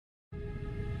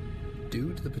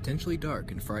Due to the potentially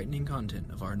dark and frightening content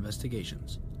of our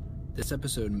investigations, this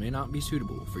episode may not be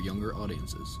suitable for younger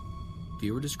audiences.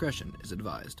 Viewer discretion is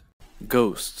advised.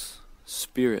 Ghosts,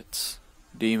 spirits,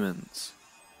 demons.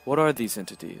 What are these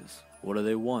entities? What do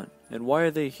they want? And why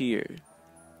are they here?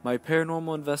 My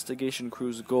paranormal investigation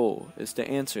crew's goal is to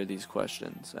answer these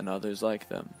questions and others like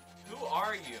them. Who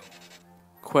are you?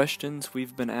 Questions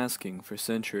we've been asking for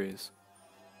centuries.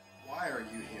 Why are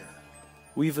you here?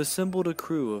 We've assembled a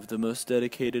crew of the most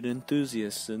dedicated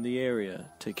enthusiasts in the area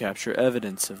to capture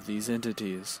evidence of these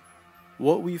entities.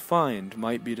 What we find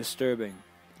might be disturbing,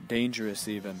 dangerous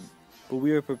even, but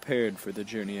we are prepared for the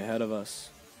journey ahead of us.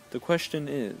 The question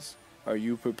is, are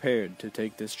you prepared to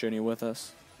take this journey with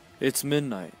us? It's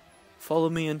midnight. Follow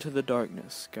me into the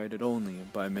darkness, guided only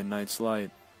by Midnight's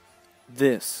Light.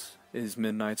 This is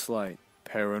Midnight's Light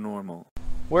Paranormal.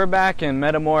 We're back in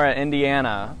Metamora,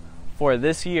 Indiana for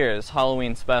this year's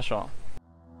Halloween special.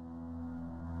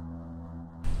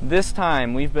 This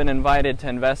time we've been invited to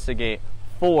investigate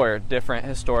 4 different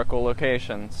historical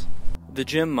locations. The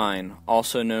Gem Mine,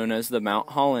 also known as the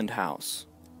Mount Holland House,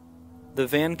 the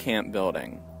Van Camp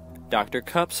Building, Dr.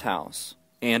 Cupp's house,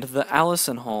 and the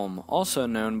Allison home, also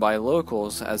known by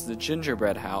locals as the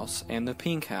Gingerbread House and the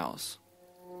Pink House.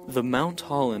 The Mount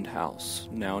Holland House,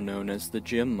 now known as the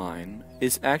Gem Mine,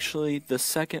 is actually the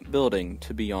second building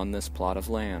to be on this plot of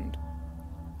land.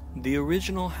 The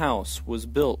original house was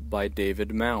built by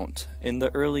David Mount in the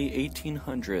early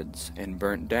 1800s and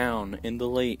burnt down in the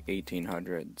late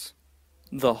 1800s.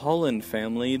 The Holland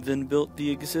family then built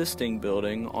the existing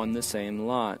building on the same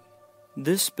lot.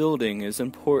 This building is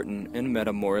important in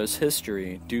Metamora's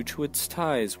history due to its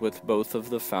ties with both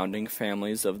of the founding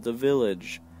families of the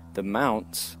village, the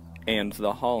Mounts, and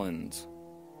the Hollands.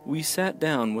 We sat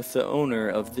down with the owner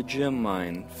of the gem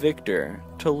mine, Victor,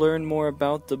 to learn more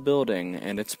about the building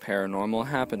and its paranormal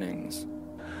happenings.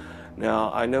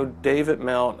 Now, I know David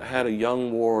Mount had a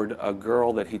young ward, a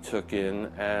girl that he took in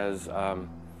as, I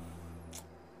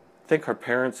think her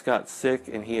parents got sick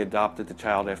and he adopted the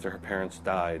child after her parents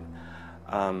died.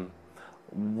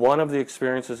 One of the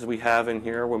experiences we have in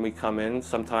here when we come in,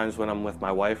 sometimes when I'm with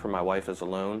my wife or my wife is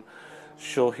alone,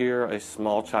 she'll hear a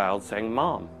small child saying,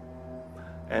 "Mom."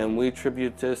 And we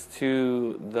attribute this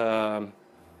to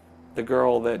the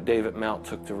girl that David Mount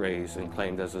took to raise and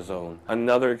claimed as his own.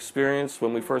 Another experience,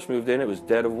 when we first moved in, it was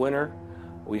dead of winter.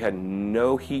 We had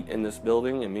no heat in this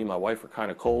building, and me and my wife were kind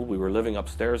of cold. We were living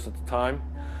upstairs at the time.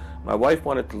 My wife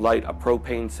wanted to light a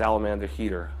propane salamander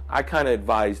heater. I kind of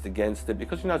advised against it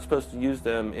because you're not supposed to use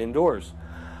them indoors.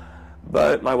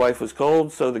 But my wife was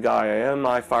cold, so the guy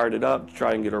I fired it up to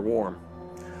try and get her warm.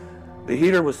 The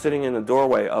heater was sitting in the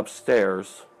doorway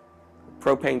upstairs. The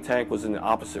propane tank was in the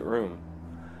opposite room.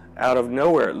 Out of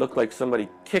nowhere, it looked like somebody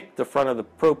kicked the front of the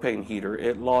propane heater.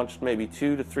 It launched maybe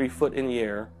 2 to 3 foot in the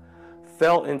air,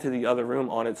 fell into the other room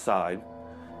on its side.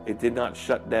 It did not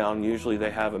shut down. Usually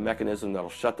they have a mechanism that'll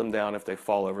shut them down if they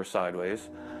fall over sideways.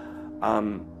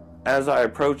 As I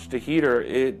approached the heater,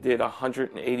 it did a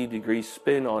 180-degree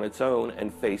spin on its own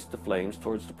and faced the flames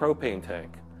towards the propane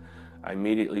tank. I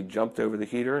immediately jumped over the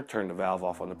heater and turned the valve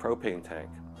off on the propane tank.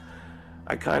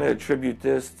 I kind of attribute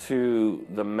this to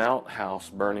the Mount house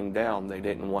burning down. They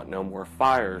didn't want no more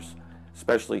fires,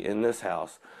 especially in this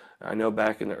house. I know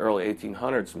back in the early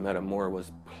 1800s, Metamora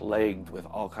was plagued with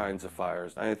all kinds of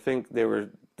fires. I think the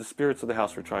spirits of the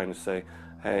house were trying to say,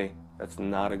 hey, that's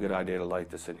not a good idea to light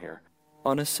this in here.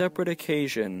 On a separate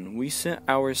occasion, we sent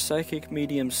our psychic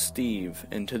medium Steve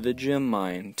into the gem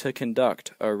mine to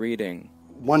conduct a reading.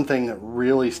 One thing that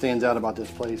really stands out about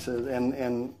this place is,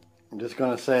 and I'm just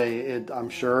going to say it, I'm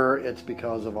sure it's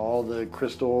because of all the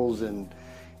crystals and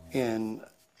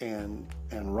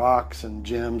rocks and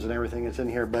gems and everything that's in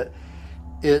here, but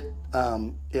it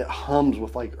hums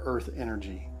with like earth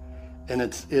energy, and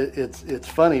it's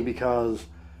funny because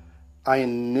I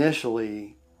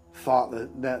initially thought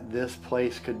that this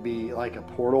place could be like a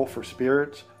portal for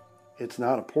spirits. It's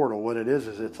not a portal. What it is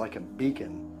it's like a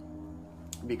beacon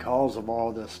because of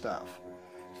all this stuff.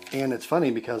 And it's funny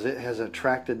because it has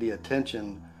attracted the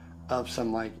attention of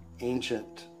some like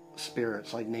ancient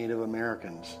spirits, like Native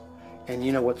Americans. And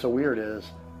you know what's so weird is,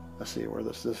 let's see where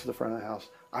this is the front of the house.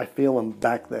 I feel them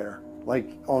back there, like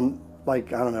I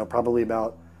don't know, probably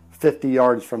about 50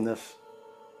 yards from this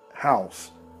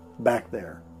house back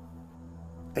there.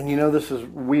 And you know, this is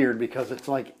weird because it's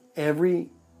like every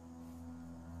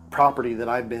property that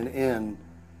I've been in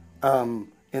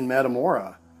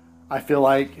Metamora, I feel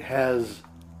like has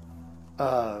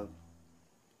been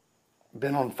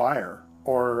on fire,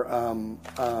 or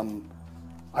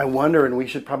I wonder, and we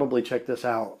should probably check this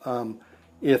out.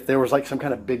 if there was like some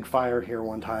kind of big fire here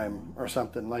one time or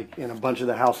something, like in a bunch of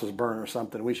the houses burn or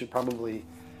something, we should probably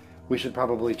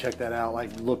check that out, like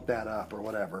look that up or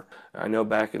whatever. I know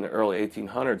back in the early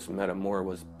 1800s, Metamora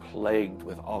was plagued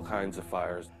with all kinds of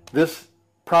fires. This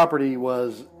property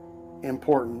was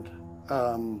important.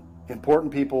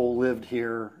 Important people lived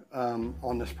here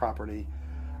on this property,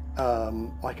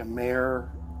 like a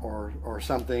mayor or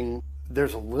something.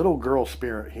 There's a little girl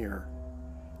spirit here,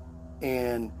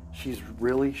 and she's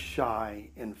really shy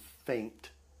and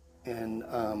faint and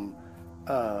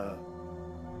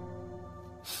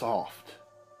soft.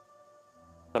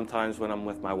 Sometimes when I'm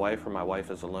with my wife or my wife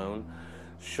is alone,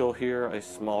 she'll hear a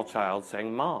small child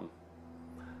saying "Mom,"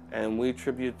 and we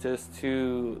attribute this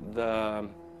to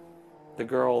the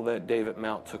girl that David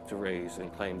Mount took to raise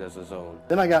and claimed as his own.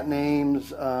 Then I got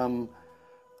names: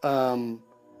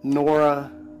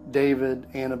 Nora, David,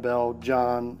 Annabelle,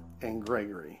 John, and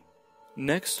Gregory.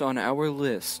 Next on our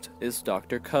list is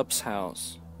Dr. Cupp's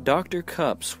house. Dr.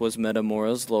 Cupp's was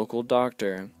Metamora's local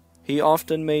doctor. He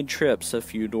often made trips a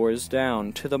few doors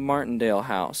down to the Martindale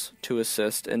house to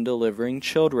assist in delivering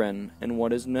children in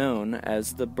what is known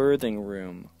as the birthing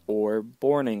room or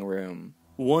borning room.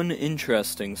 One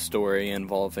interesting story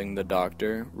involving the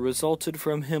doctor resulted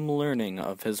from him learning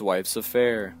of his wife's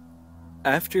affair.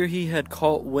 After he had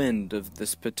caught wind of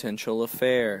this potential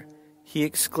affair, he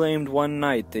exclaimed one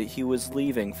night that he was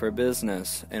leaving for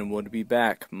business and would be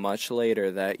back much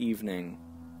later that evening.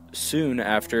 Soon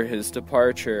after his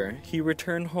departure, he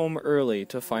returned home early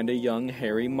to find a young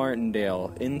Harry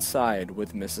Martindale inside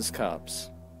with Mrs. Cupp's.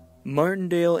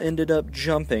 Martindale ended up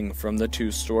jumping from the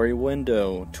two-story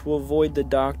window to avoid the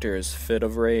doctor's fit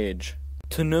of rage.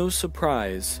 To no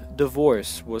surprise,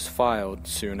 divorce was filed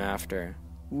soon after.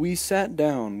 We sat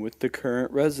down with the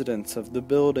current residents of the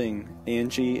building,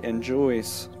 Angie and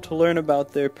Joyce, to learn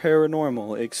about their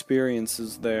paranormal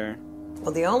experiences there.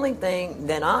 Well, the only thing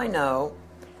that I know,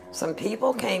 some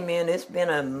people came in, it's been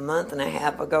a month and a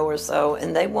half ago or so,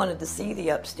 and they wanted to see the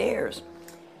upstairs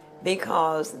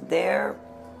because their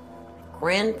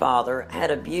grandfather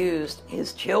had abused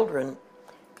his children,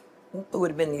 who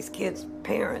would have been these kids'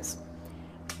 parents.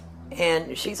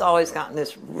 And she's always gotten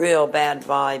this real bad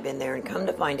vibe in there, and come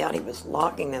to find out he was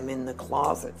locking them in the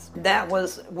closets. That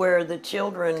was where the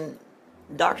children,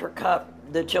 Dr. Cupp,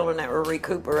 the children that were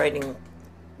recuperating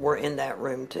were in that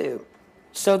room too.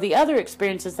 So the other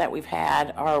experiences that we've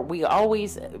had are, we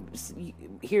always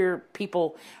hear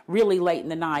people really late in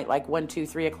the night, like 1, 2,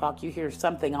 3 o'clock, you hear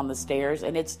something on the stairs,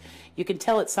 and you can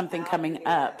tell it's something coming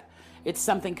up. It's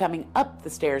something coming up the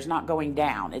stairs, not going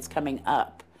down. It's coming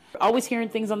up. Always hearing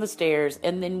things on the stairs,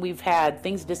 and then we've had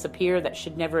things disappear that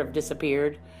should never have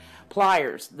disappeared.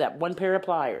 Pliers, that one pair of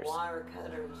pliers. Wire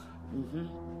cutters.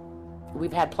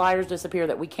 We've had pliers disappear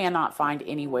that we cannot find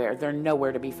anywhere. They're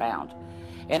nowhere to be found.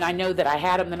 And I know that I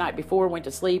had them the night before, went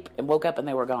to sleep, and woke up and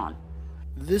they were gone.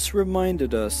 This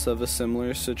reminded us of a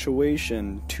similar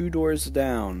situation 2 doors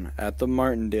down at the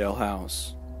Martindale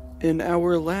house. In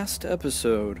our last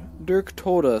episode, Dirk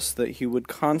told us that he would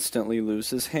constantly lose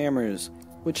his hammers,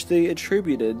 which they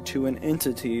attributed to an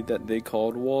entity that they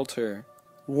called Walter.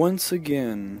 Once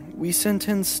again, we sent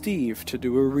in Steve to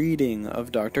do a reading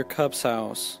of Dr. Cupp's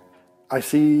house. I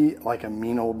see like a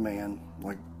mean old man,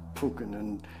 like puking,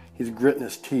 and he's gritting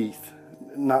his teeth.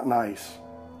 Not nice.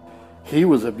 He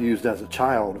was abused as a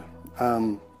child.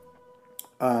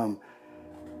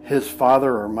 His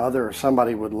father or mother or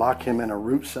somebody would lock him in a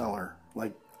root cellar,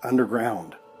 like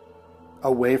underground,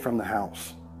 away from the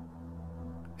house,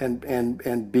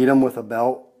 and beat him with a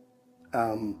belt.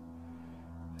 And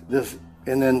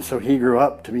then so he grew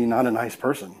up to be not a nice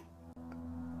person.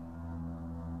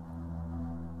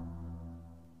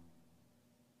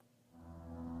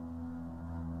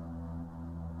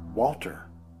 Walter.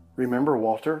 Remember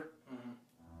Walter? Mm-hmm.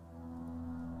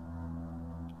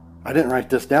 I didn't write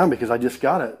this down because I just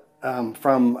got it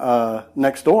from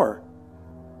next door.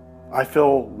 I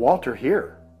feel Walter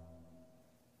here.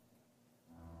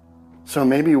 So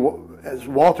maybe, as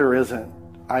Walter isn't,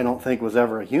 I don't think was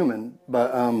ever a human,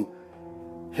 but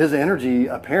his energy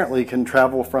apparently can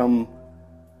travel from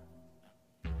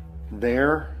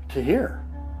there to here.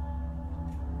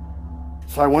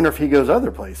 So I wonder if he goes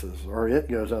other places, or it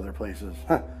goes other places.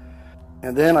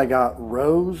 And then I got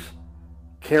Rose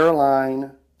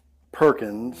Caroline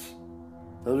Perkins.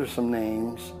 Those are some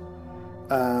names.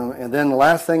 And then the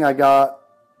last thing I got,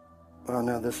 oh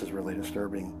no, this is really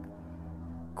disturbing.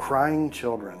 Crying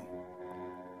children.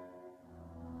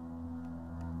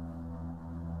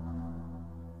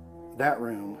 That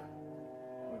room.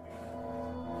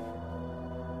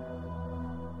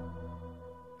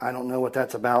 I don't know what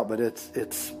that's about, but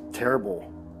it's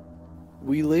terrible.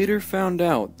 We later found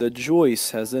out that Joyce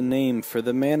has a name for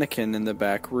the mannequin in the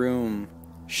back room.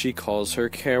 She calls her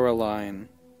Caroline.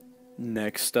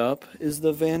 Next up is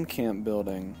the Van Camp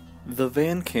building. The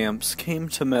Van Camps came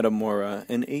to Metamora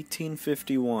in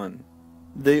 1851.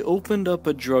 They opened up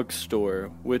a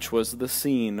drugstore, which was the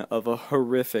scene of a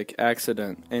horrific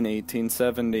accident in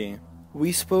 1870.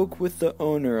 We spoke with the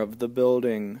owner of the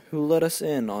building, who let us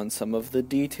in on some of the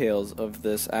details of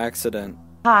this accident.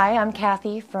 Hi, I'm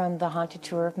Kathy from the Haunted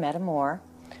Tour of Metamora.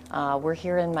 We're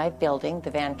here in my building, the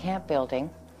Van Camp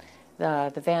building.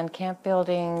 The Van Camp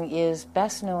building is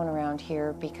best known around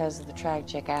here because of the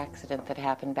tragic accident that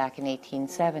happened back in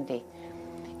 1870.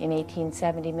 In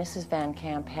 1870, Mrs. Van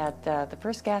Camp had the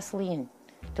first gasoline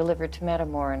delivered to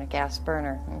Metamora in a gas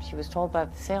burner. And she was told by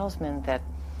the salesman that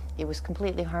it was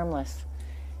completely harmless.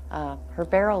 Her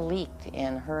barrel leaked,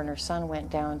 and her son went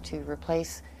down to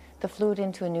replace the fluid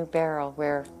into a new barrel,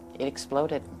 where it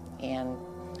exploded and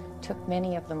took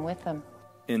many of them with them.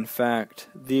 In fact,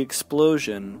 the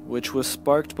explosion, which was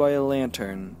sparked by a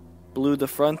lantern, blew the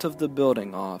front of the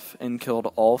building off and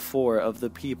killed all 4 of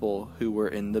the people who were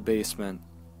in the basement.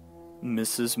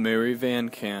 Mrs. Mary Van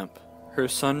Camp, her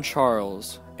son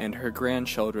Charles, and her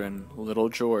grandchildren, Little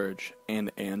George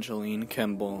and Angeline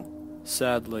Kimball.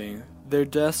 Sadly, their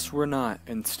deaths were not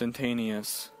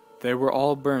instantaneous. They were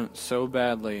all burnt so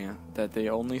badly that they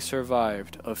only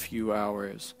survived a few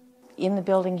hours. In the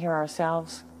building here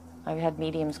ourselves, I've had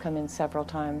mediums come in several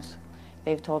times.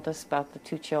 They've told us about the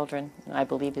 2 children, I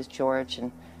believe is George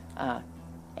and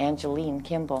Angeline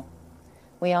Kimball.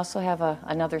 We also have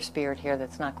another spirit here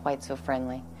that's not quite so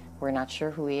friendly. We're not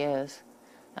sure who he is.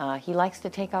 He likes to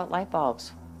take out light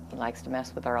bulbs. He likes to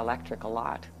mess with our electric a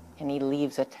lot. And he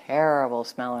leaves a terrible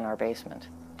smell in our basement.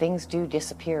 Things do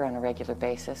disappear on a regular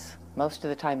basis. Most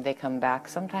of the time they come back,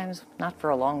 sometimes not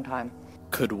for a long time.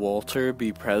 Could Walter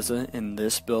be present in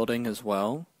this building as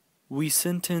well? We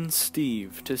sent in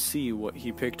Steve to see what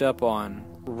he picked up on.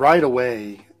 Right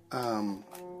away,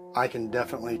 I can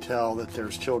definitely tell that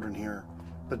there's children here,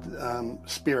 but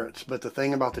spirits. But the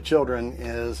thing about the children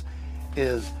is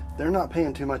they're not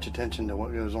paying too much attention to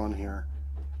what goes on here.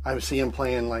 I see them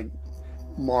playing like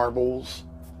marbles.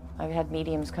 I've had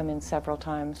mediums come in several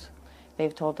times.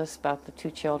 They've told us about the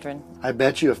 2 children. I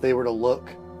bet you if they were to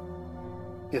look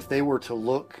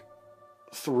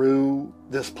through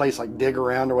this place, like dig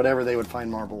around or whatever, they would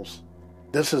find marbles.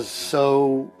 This is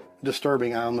so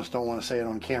disturbing, I almost don't want to say it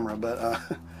on camera, but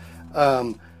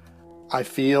I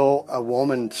feel a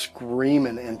woman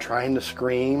screaming and trying to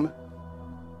scream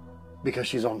because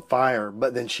she's on fire,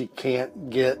 but then she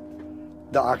can't get,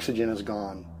 the oxygen is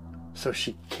gone. So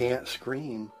she can't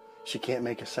scream. She can't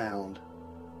make a sound.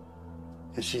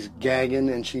 And she's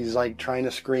gagging and she's like trying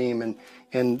to scream,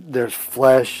 and there's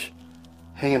flesh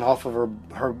hanging off of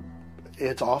her.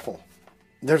 It's awful.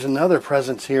 There's another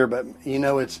presence here, but you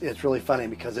know, it's really funny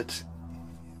because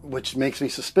which makes me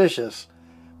suspicious,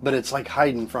 but it's like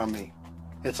hiding from me.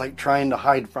 It's like trying to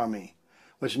hide from me,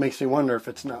 which makes me wonder if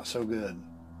it's not so good.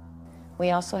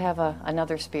 We also have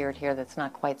another spirit here that's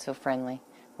not quite so friendly.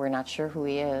 We're not sure who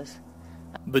he is.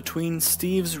 Between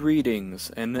Steve's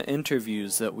readings and the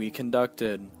interviews that we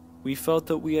conducted, we felt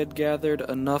that we had gathered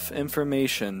enough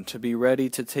information to be ready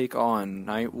to take on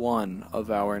night 1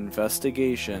 of our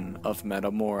investigation of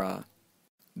Metamora.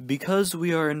 Because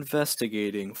we are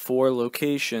investigating 4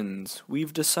 locations,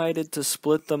 we've decided to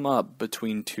split them up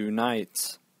between 2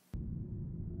 nights.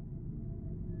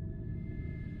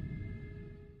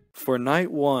 For night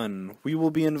 1, we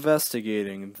will be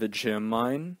investigating the gem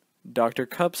mine, Dr.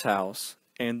 Cupp's house,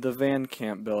 and the Van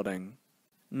Camp building.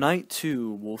 Night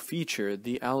 2 will feature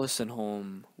the Allison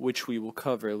home, which we will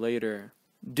cover later.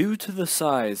 Due to the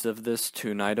size of this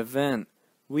 2-night event,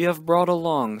 we have brought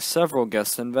along several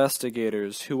guest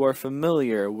investigators who are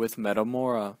familiar with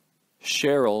Metamora,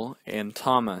 Cheryl and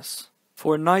Thomas.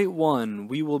 For night 1,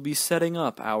 we will be setting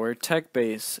up our tech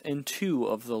base in 2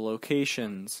 of the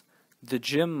locations, the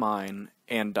gem mine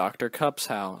and Dr. Cupp's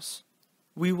house.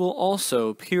 We will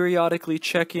also periodically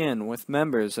check in with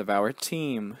members of our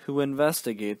team who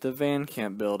investigate the Van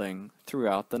Camp building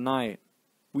throughout the night.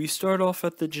 We start off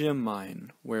at the gem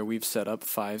mine, where we've set up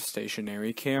 5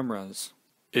 stationary cameras,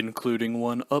 including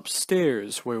one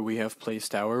upstairs where we have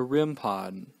placed our REM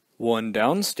pod, one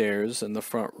downstairs in the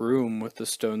front room with the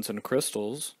stones and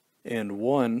crystals, and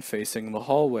one facing the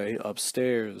hallway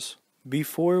upstairs.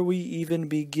 Before we even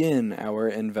begin our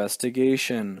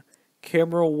investigation,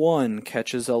 Camera 1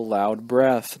 catches a loud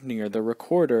breath near the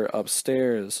recorder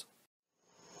upstairs.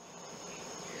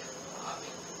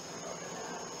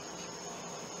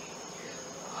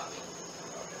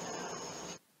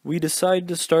 We decide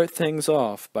to start things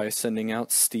off by sending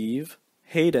out Steve,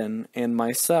 Hayden, and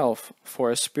myself for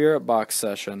a spirit box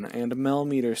session and a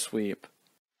millimeter sweep.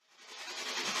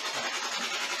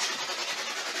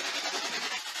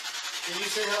 Can you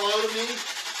say hello to me?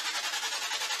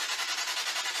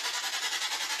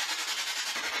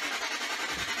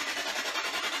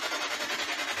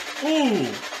 Ooh!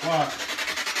 What?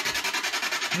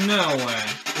 No way.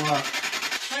 What?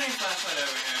 Shiny flashlight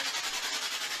over here.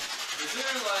 Is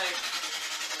there like...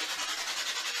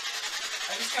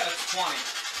 I just got a 20.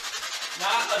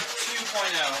 Not a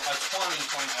 2.0, a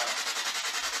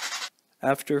 20.0.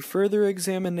 After further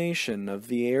examination of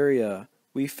the area,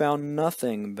 we found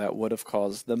nothing that would have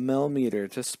caused the millimeter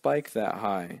to spike that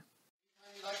high.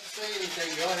 If you'd like to say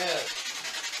anything, go ahead.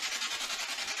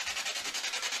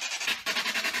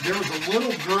 There was a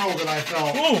little girl that I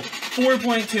felt... Ooh!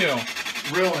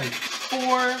 4.2. Really?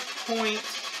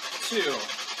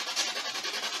 4.2.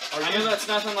 I know that's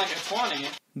nothing like a 20.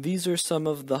 These are some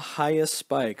of the highest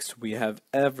spikes we have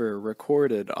ever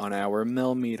recorded on our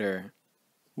millimeter.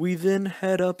 We then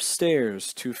head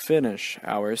upstairs to finish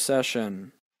our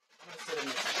session.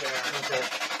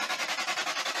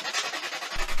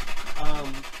 Oh,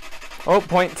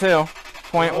 0.2.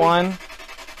 0.1.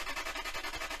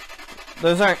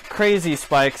 Those aren't crazy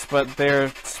spikes, but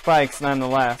they're spikes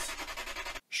nonetheless.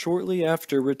 Shortly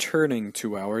after returning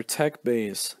to our tech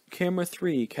base, Camera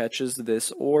 3 catches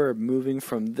this orb moving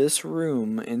from this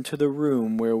room into the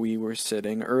room where we were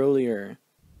sitting earlier.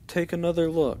 Take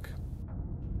another look.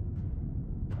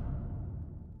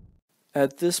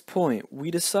 At this point, we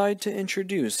decide to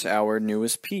introduce our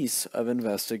newest piece of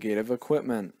investigative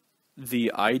equipment,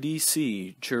 the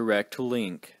IDC Direct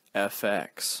Link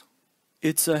FX.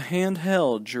 It's a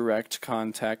handheld direct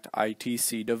contact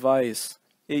ITC device.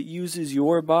 It uses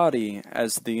your body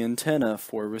as the antenna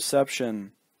for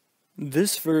reception.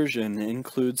 This version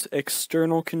includes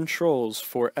external controls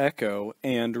for echo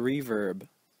and reverb.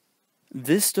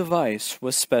 This device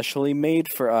was specially made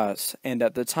for us, and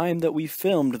at the time that we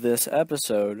filmed this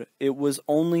episode, it was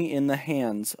only in the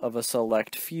hands of a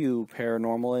select few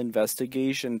paranormal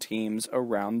investigation teams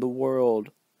around the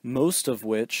world, most of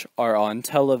which are on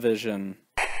television.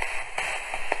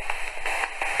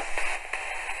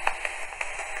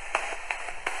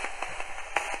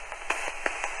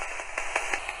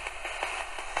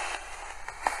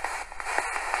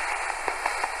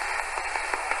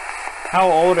 How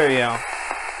old are you?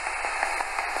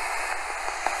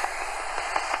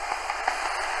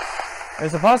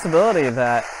 There's a possibility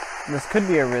that this could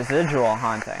be a residual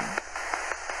haunting.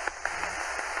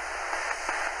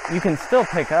 You can still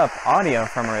pick up audio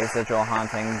from a residual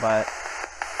haunting, but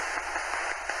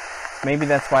maybe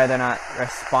that's why they're not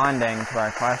responding to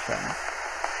our questions.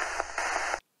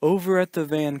 Over at the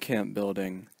Van Camp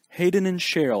building, Hayden and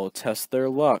Cheryl test their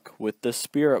luck with the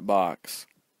spirit box.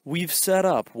 We've set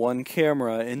up one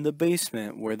camera in the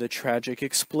basement where the tragic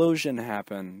explosion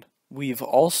happened. We've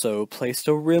also placed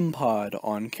a REM pod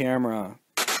on camera.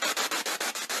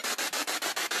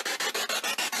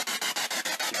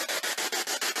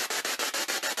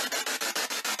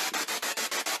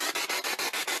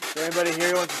 Is there anybody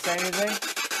here who wants to say anything?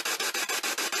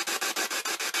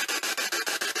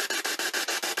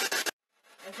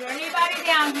 Is there anybody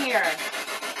down here?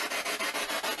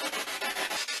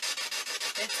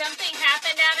 Did something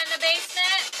happen down in the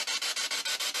basement?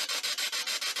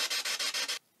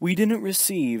 We didn't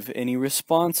receive any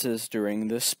responses during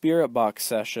the spirit box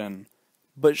session,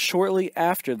 but shortly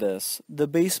after this, the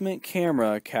basement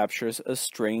camera captures a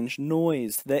strange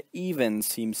noise that even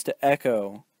seems to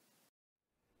echo.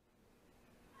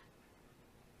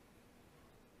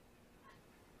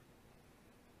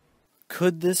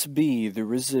 Could this be the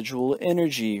residual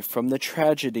energy from the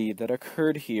tragedy that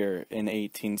occurred here in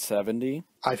 1870?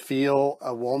 I feel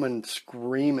a woman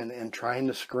screaming and trying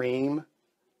to scream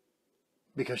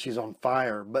because she's on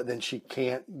fire, but then she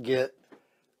can't get,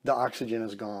 the oxygen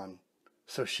is gone,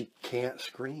 so she can't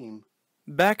scream.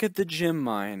 Back at the gem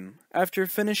mine, after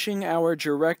finishing our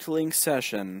direct link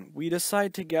session, we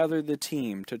decide to gather the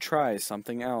team to try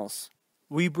something else.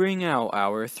 We bring out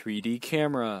our 3D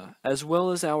camera, as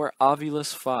well as our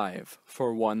Ovilus 5,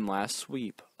 for one last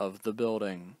sweep of the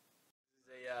building.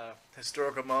 This is a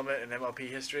historical moment in MLP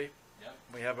history. Yep.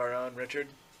 We have our own Richard,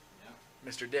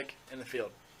 Mr. Dick, in the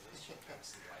field.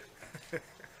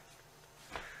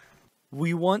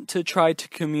 We want to try to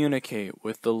communicate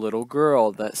with the little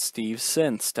girl that Steve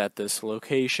sensed at this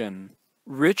location.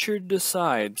 Richard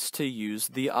decides to use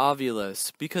the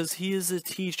Ovilus because he is a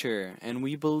teacher and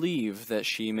we believe that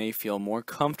she may feel more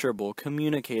comfortable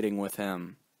communicating with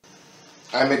him.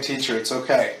 I'm a teacher, it's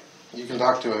okay. You can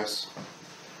talk to us.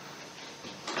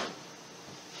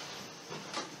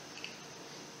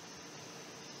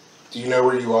 Do you know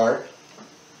where you are?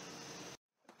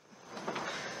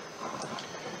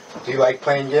 Do you like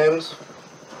playing games?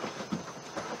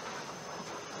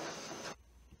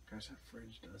 Gosh, that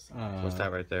fridge does. What's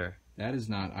that right there? That is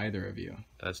not either of you.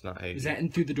 That's not Hayden. Is that in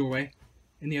through the doorway?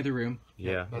 In the other room?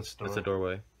 Yeah, that's the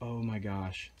doorway. Oh my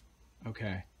gosh.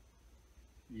 Okay.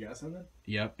 You got something?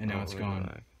 Yep, and now it's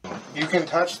gone. You can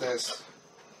touch this.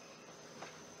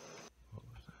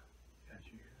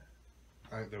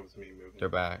 That was me moving. They're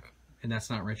back. And that's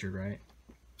not Richard, right?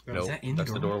 Nope, Is that in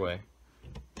that's the the doorway.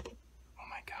 Oh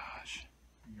my gosh.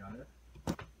 You got it?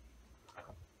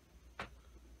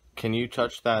 Can you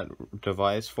touch that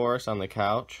device for us on the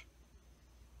couch?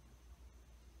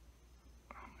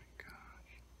 Oh my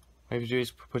gosh. All you have to do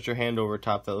is put your hand over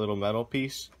top that little metal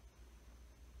piece.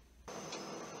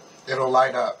 It'll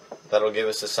light up. That'll give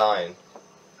us a sign.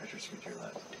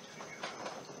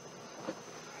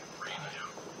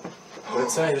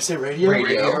 What's that? Did it say radio?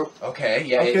 Radio. Okay,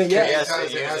 yeah. Okay, yeah. Yes,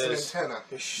 it has an antenna.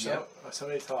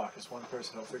 Somebody talk. It's one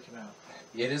person. Don't freak him out.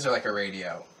 It is like a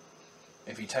radio.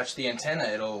 If you touch the antenna,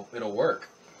 it'll work.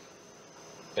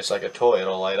 It's like a toy,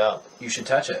 it'll light up. You should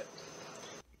touch it.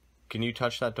 Can you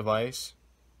touch that device?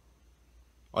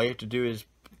 All you have to do is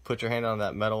put your hand on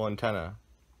that metal antenna.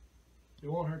 It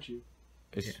won't hurt you.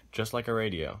 It's just like a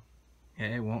radio. Yeah,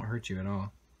 it won't hurt you at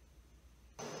all.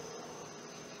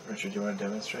 Richard, do you want to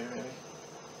demonstrate maybe?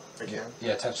 Again?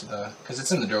 Yeah, touch because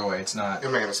it's in the doorway, it's not...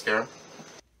 Am I gonna scare him?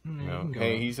 No.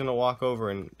 Okay, he's gonna walk over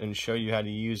and show you how to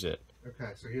use it.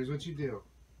 Okay, so here's what you do.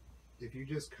 If you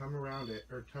just come around it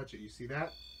or touch it, you see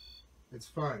that? It's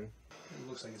fun. It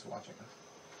looks like it's watching us.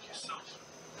 Yes.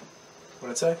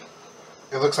 What'd it say?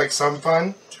 It looks like some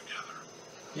fun.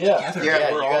 Yeah. Together.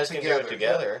 Yeah, we're you all guys can together. do it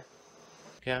together.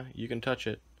 Yeah, you can touch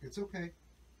it. It's okay.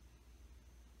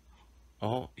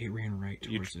 Oh, it ran right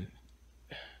towards it.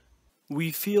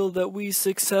 We feel that we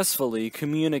successfully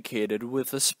communicated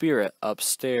with a spirit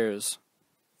upstairs.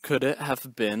 Could it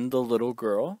have been the little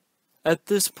girl? At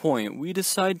this point, we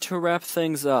decide to wrap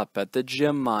things up at the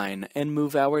gem mine and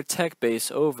move our tech base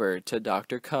over to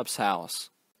Dr. Cupp's house.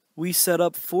 We set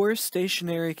up 4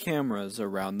 stationary cameras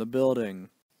around the building,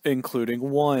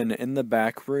 including one in the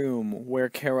back room where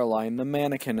Caroline the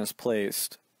mannequin is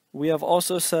placed. We have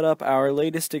also set up our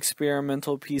latest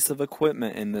experimental piece of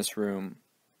equipment in this room,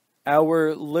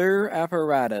 our lure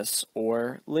apparatus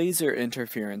or laser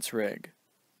interference rig.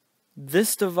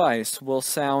 This device will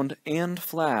sound and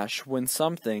flash when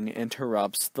something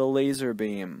interrupts the laser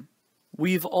beam.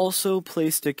 We've also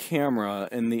placed a camera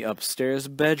in the upstairs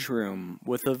bedroom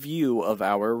with a view of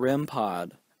our REM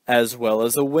pod, as well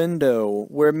as a window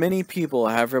where many people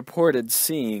have reported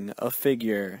seeing a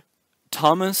figure.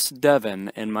 Thomas,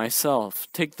 Devin, and myself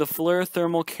take the FLIR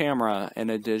thermal camera and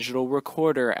a digital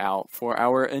recorder out for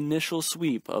our initial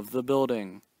sweep of the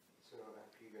building.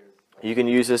 You can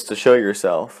use this to show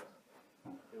yourself.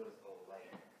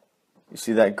 You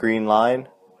see that green line?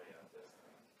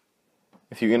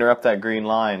 If you interrupt that green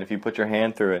line, if you put your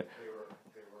hand through it,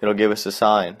 it'll give us a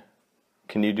sign.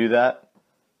 Can you do that?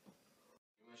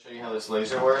 I'm going to show you how this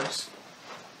laser works.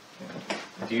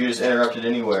 If you just interrupt it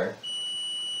anywhere,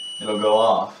 it'll go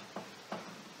off.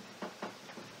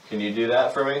 Can you do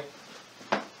that for me?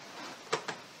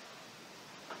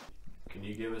 Can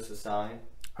you give us a sign?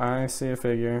 I see a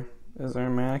figure. Is there a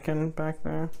mannequin back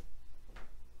there?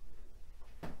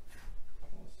 I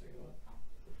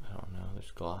don't know,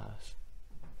 there's glass.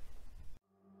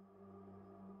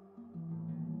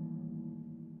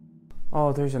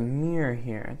 Oh, there's a mirror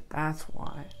here. That's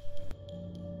why.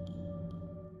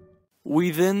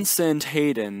 We then send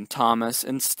Hayden, Thomas,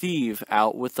 and Steve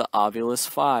out with the Ovilus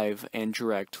 5 and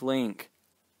Direct Link.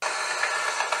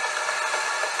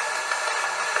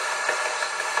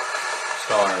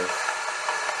 Starve.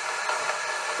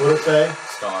 What'd it say?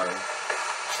 Starve.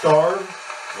 Starve?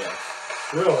 Yes.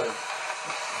 Really?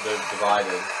 They're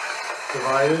divided.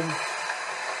 Divided?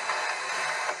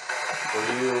 Were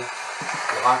you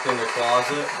locked in the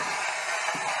closet?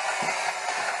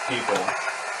 People.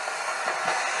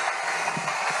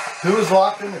 Who was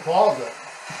locked in the closet?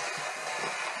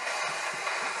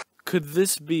 Could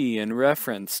this be in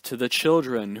reference to the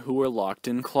children who were locked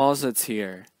in closets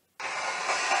here?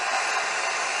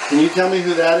 Can you tell me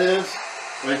who that is?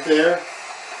 Right there?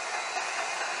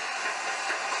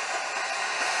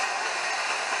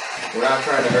 We're not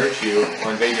trying to hurt you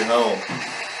or invade your home.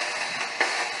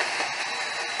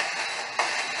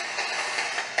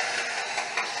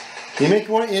 Can you make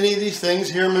any of these things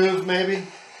here move, maybe?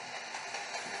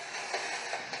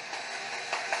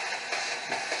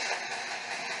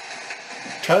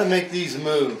 Try to make these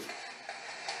move.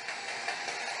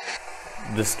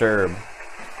 Disturb.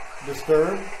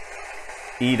 Disturb?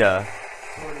 Ida.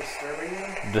 We're disturbing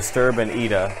you? Disturb and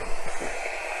Ida.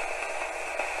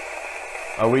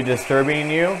 Are we disturbing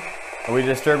you? Are we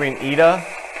disturbing Ida?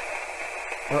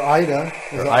 Or Ida.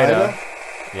 Is Or it Ida?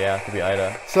 Yeah, it could be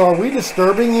Ida. So are we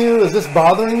disturbing you? Is this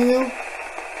bothering you?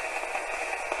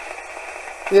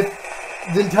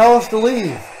 Then tell us to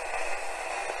leave.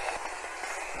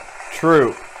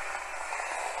 True.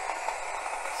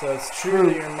 So it's true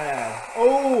that you're mad.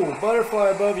 Oh, butterfly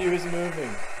above you is moving.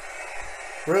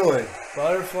 Really?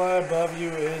 Butterfly above you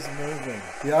is moving.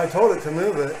 Yeah, I told it to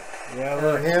move it. Yeah,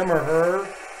 Or look. him or her.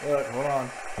 Look, hold on.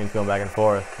 He's going back and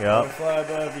forth. Yep. Butterfly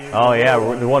above you. Oh yeah,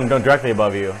 the one directly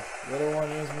above you. Little one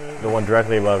is moving. The one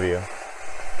directly above you.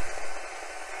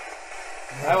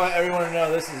 I want everyone to know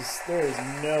there is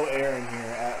no air in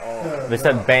here at all. They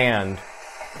said band.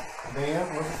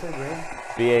 Band? What did it say, band?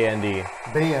 B-A-N-D.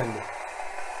 Band.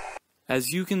 As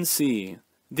you can see,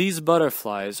 these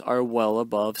butterflies are well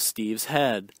above Steve's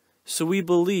head, so we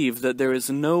believe that there is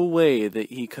no way that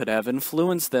he could have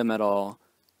influenced them at all,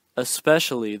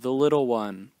 especially the little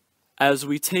one. As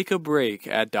we take a break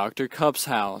at Dr. Cupp's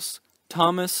house,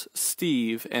 Thomas,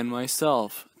 Steve, and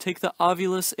myself take the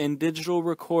Ovilus and digital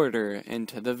recorder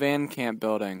into the Van Camp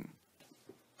building.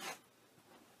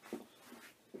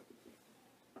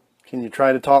 Can you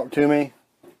try to talk to me?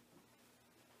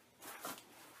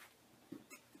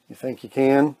 You think you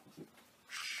can?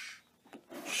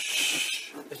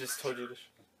 I just told you to.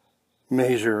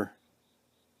 Measure.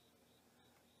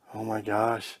 Oh my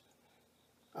gosh.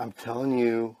 I'm telling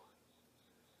you,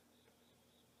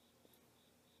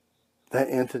 that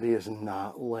entity is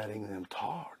not letting them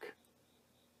talk.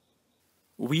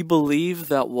 We believe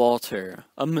that Walter,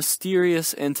 a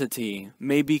mysterious entity,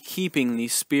 may be keeping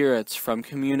these spirits from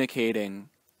communicating.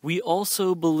 We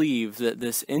also believe that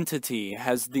this entity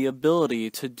has the ability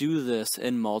to do this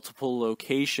in multiple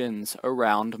locations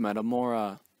around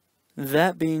Metamora.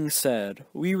 That being said,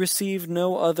 we received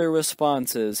no other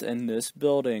responses in this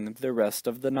building the rest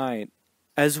of the night.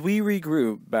 As we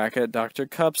regroup back at Dr.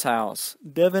 Cupp's house,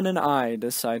 Devin and I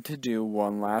decide to do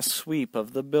one last sweep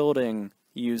of the building,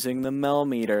 using the Mel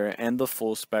meter and the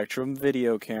full spectrum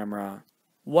video camera.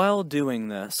 While doing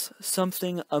this,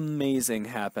 something amazing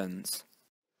happens.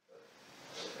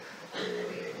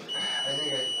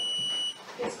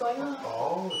 It's going on.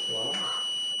 Oh, it's going on.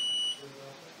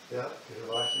 Yeah, because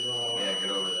your lights are going on. Yeah, get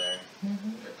over there.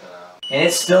 Get that out. And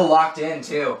it's still locked in,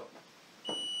 too.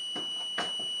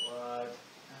 What?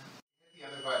 The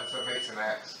other button so it makes an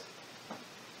X.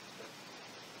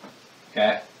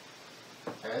 Okay.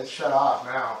 And it's shut off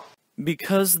now.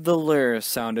 Because the lure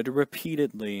sounded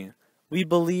repeatedly, we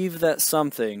believe that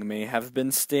something may have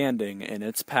been standing in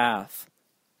its path.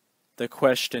 The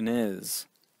question is,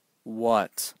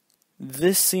 what?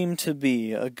 This seemed to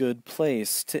be a good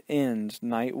place to end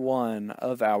night one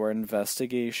of our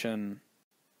investigation.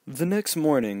 The next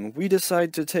morning, we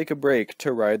decide to take a break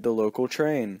to ride the local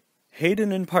train.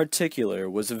 Hayden in particular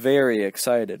was very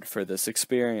excited for this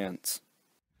experience.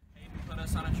 Hayden put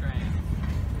us on a train.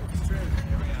 It's true.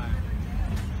 Here we are.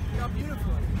 Look how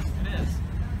beautiful it is.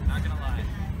 Not gonna lie.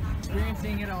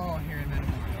 Experiencing it all here in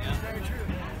Metamora. Yeah, very true.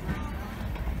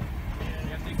 You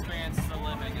have to experience the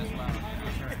living as well.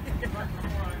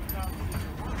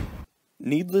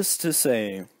 Needless to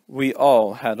say, we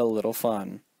all had a little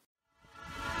fun.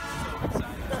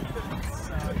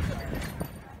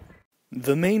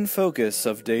 The main focus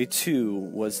of day 2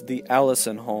 was the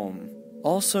Allison home,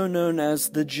 also known as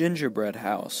the Gingerbread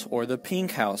House or the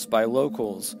Pink House by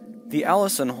locals. The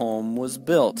Allison home was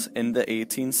built in the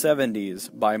 1870s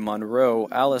by Monroe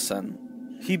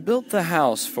Allison. He built the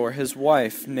house for his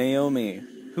wife, Naomi,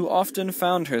 who often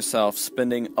found herself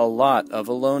spending a lot of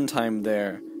alone time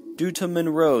there due to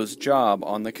Monroe's job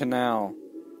on the canal.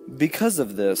 Because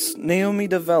of this, Naomi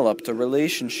developed a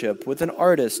relationship with an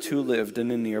artist who lived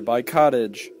in a nearby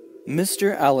cottage.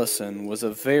 Mr. Allison was a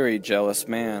very jealous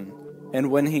man,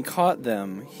 and when he caught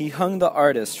them, he hung the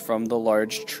artist from the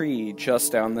large tree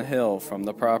just down the hill from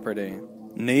the property.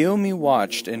 Naomi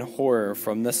watched in horror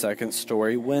from the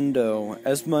second-story window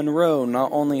as Monroe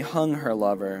not only hung her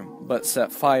lover, but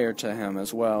set fire to him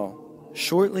as well.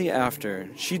 Shortly after,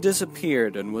 she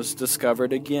disappeared and was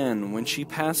discovered again when she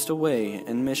passed away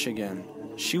in Michigan.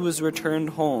 She was returned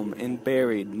home and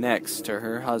buried next to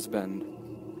her husband.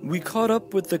 We caught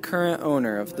up with the current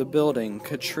owner of the building,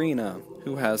 Katrina,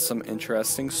 who has some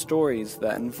interesting stories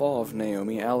that involve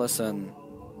Naomi Allison.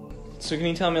 So can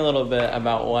you tell me a little bit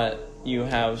about what you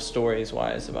have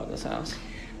stories-wise about this house?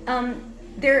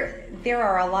 There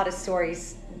are a lot of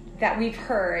stories that we've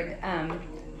heard.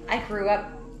 I grew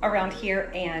up around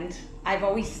here, and I've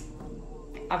always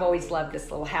I've always loved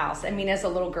this little house. I mean, as a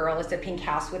little girl, it's a pink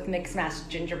house with mixed matched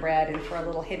gingerbread, and for a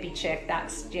little hippie chick,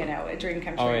 that's, you know, a dream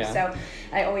come true. Oh, yeah. So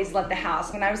I always loved the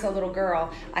house. When I was a little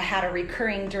girl, I had a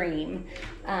recurring dream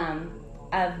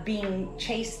of being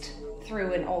chased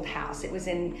through an old house. It was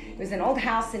an old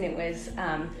house, and it was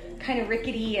kind of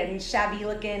rickety and shabby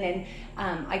looking, and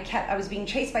I was being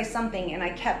chased by something, and I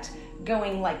kept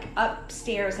going like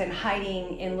upstairs and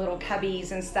hiding in little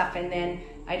cubbies and stuff, and then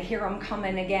I'd hear them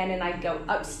coming again, and I'd go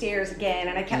upstairs again,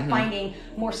 and I kept finding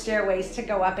more stairways to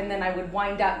go up, and then I would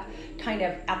wind up kind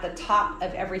of at the top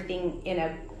of everything in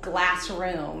a glass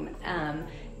room,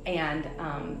 and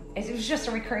it was just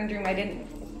a recurring dream. I didn't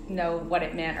know what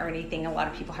it meant or anything. A lot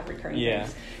of people have recurring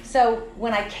dreams. So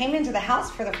when I came into the house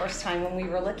for the first time, when we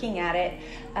were looking at it,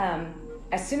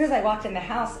 as soon as I walked in the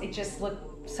house, it just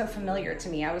looked so familiar to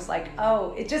me. I was like,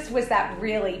 oh, it just was that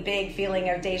really big feeling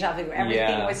of deja vu.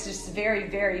 Everything was just very,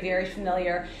 very, very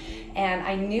familiar. And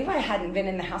I knew I hadn't been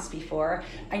in the house before.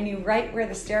 I knew right where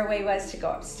the stairway was to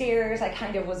go upstairs. I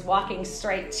kind of was walking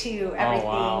straight to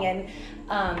everything.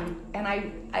 And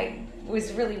I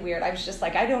was really weird. I was just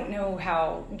like, I don't know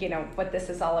how, you know, what this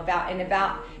is all about. And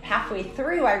about halfway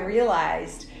through, I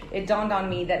realized, it dawned on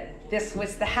me that this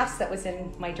was the house that was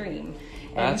in my dream.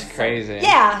 That's crazy.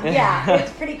 Yeah,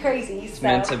 it's pretty crazy. It's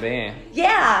meant to be.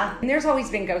 Yeah, and there's always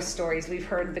been ghost stories. We've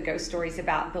heard the ghost stories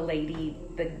about the lady,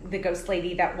 the ghost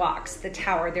lady that walks the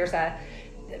tower.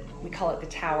 We call it the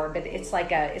tower, but it's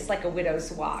like a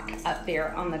widow's walk up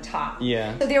there on the top.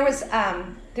 Yeah. So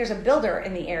there's a builder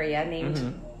in the area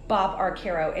named Bob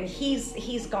Arcaro, and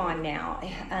he's gone now.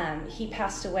 He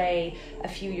passed away a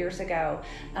few years ago,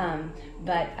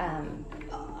 but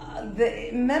the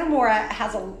Metamora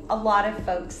has a lot of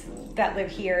folks that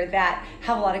live here that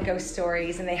have a lot of ghost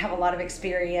stories, and they have a lot of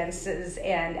experiences,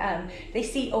 and they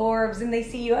see orbs and they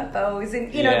see UFOs,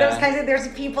 and you know, those kinds of, there's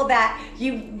people that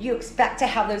you expect to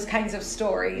have those kinds of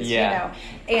stories, you know.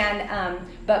 And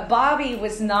but Bobby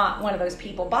was not one of those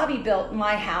people. Bobby built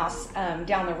my house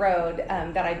down the road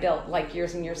that I built like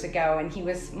years and years ago, and he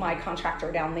was my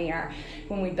contractor down there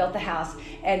when we built the house.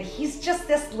 And he's just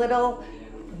this little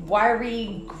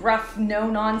wiry, gruff,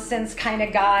 no-nonsense kind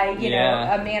of guy, you know,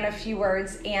 a man of few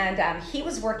words. And he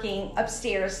was working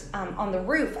upstairs on the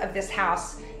roof of this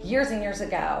house years and years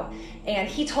ago. And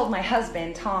he told my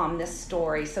husband, Tom, this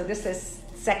story. So this is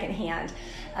secondhand.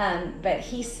 But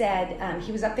he said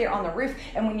he was up there on the roof,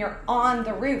 and when you're on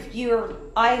the roof, you're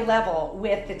eye level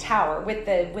with the tower, with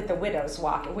the widow's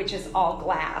walk, which is all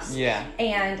glass. Yeah.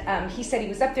 And he said he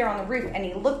was up there on the roof, and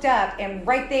he looked up, and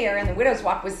right there in the widow's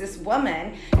walk was this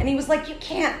woman, and he was like, "You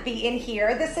can't be in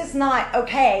here. This is not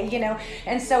okay," you know.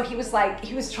 And so he was like,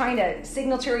 he was trying to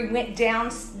signal to her. He went down,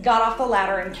 got off the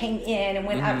ladder, and came in, and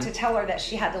went up to tell her that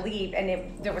she had to leave,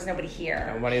 and there was nobody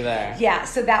here. Nobody there. Yeah.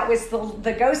 So that was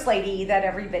the ghost lady that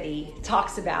everybody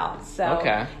talks about. So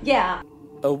yeah.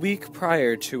 A week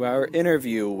prior to our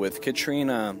interview with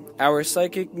Katrina, our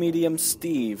psychic medium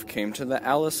Steve came to the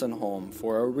Allison home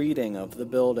for a reading of the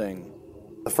building.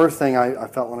 The first thing I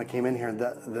felt when I came in here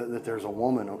that there's a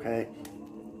woman, okay?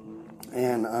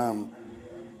 And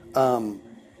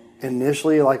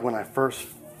initially, like when I first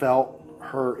felt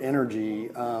her energy,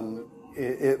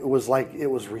 it was like it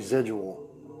was residual.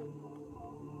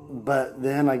 But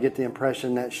then I get the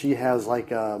impression that she has like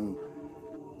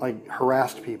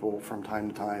harassed people from time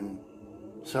to time.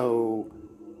 So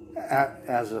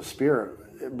as a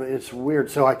spirit, but it's weird.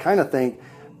 So I kind of think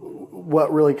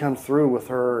what really comes through with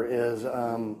her is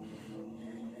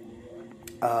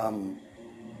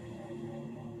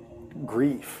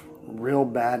grief, real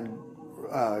bad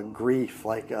grief,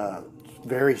 like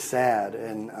very sad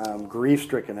and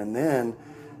grief-stricken. And then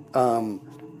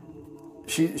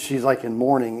she's like in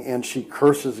mourning, and she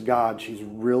curses God. She's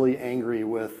really angry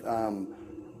with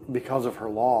because of her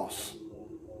loss.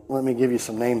 Let me give you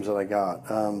some names that I got.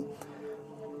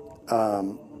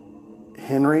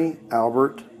 Henry,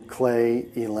 Albert, Clay,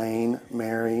 Elaine,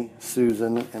 Mary,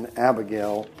 Susan, and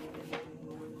Abigail.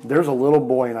 There's a little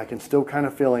boy, and I can still kind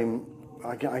of feel him.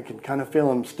 I can kind of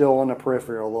feel him still on the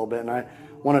periphery a little bit, and I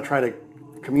want to try to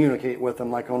communicate with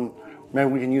him, like on,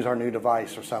 maybe we can use our new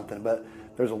device or something. But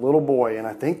there's a little boy, and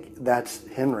I think that's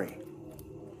Henry,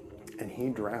 and he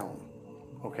drowned.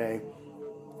 Okay,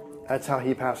 that's how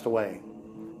he passed away.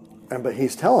 But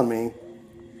he's telling me,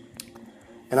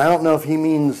 and I don't know if he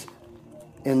means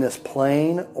in this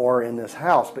plane or in this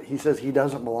house, but he says he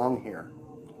doesn't belong here.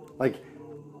 Like,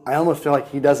 I almost feel like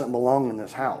he doesn't belong in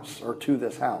this house or to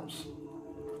this house.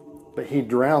 But he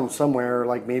drowned somewhere,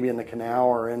 like maybe in the canal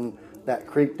or in that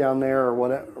creek down there or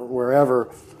whatever, wherever.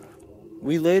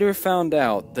 We later found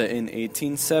out that in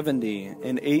 1870,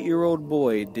 an 8-year-old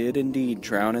boy did indeed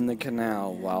drown in the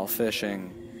canal while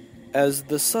fishing. As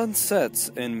the sun sets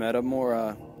in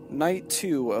Metamora, night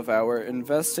 2 of our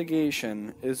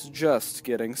investigation is just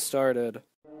getting started.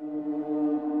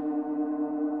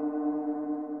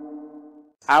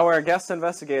 Our guest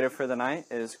investigator for the night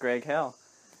is Greg Hale.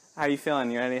 How you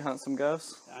feeling? You ready to hunt some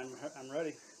ghosts? I'm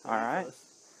ready. All right.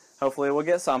 Hopefully we'll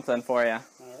get something for you.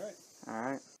 All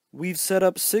right. We've set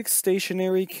up 6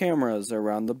 stationary cameras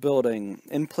around the building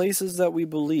in places that we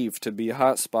believe to be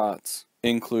hotspots,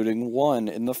 including one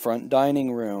in the front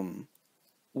dining room,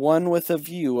 one with a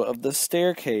view of the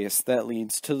staircase that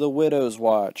leads to the Widow's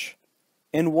Watch,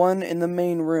 and one in the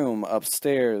main room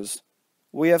upstairs.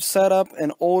 We have set up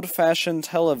an old-fashioned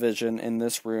television in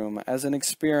this room as an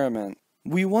experiment.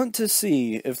 We want to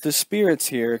see if the spirits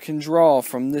here can draw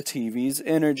from the TV's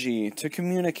energy to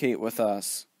communicate with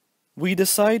us. We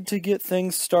decide to get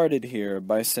things started here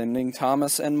by sending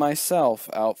Thomas and myself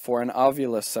out for an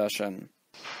Ovilus session.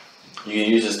 You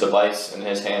can use this device in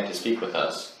his hand to speak with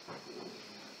us.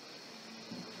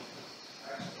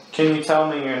 Can you tell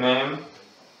me your name?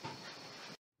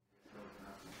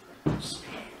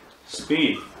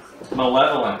 Speed.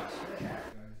 Malevolent.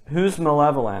 Who's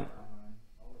malevolent?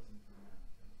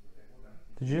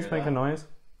 Did you just make a noise?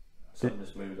 Something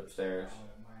just moved upstairs.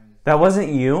 That wasn't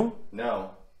you?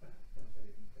 No.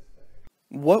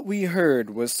 What we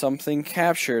heard was something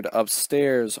captured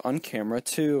upstairs on camera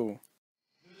 2.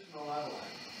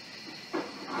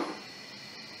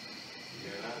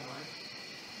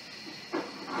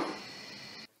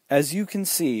 As you can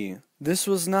see, this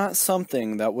was not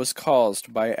something that was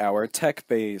caused by our tech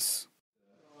base.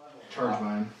 Charge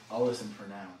mine. I'll listen for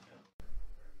now.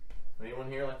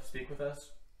 Anyone here like to speak with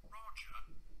us?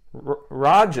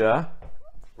 Roger.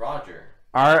 Roger.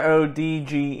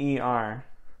 R-O-D-G-E-R.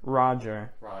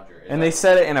 Roger. Roger. And they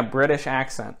said it in a British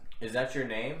accent. Is that your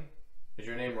name? Is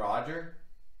your name Roger?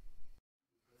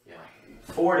 Yeah.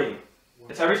 40.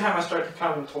 It's every time I start to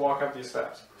come to walk up these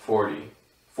steps. 40.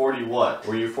 40 what?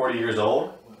 Were you 40 years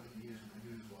old?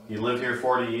 You lived here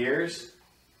 40 years?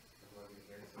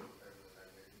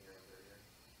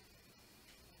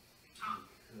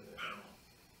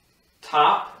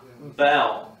 Top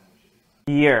bell.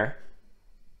 Year.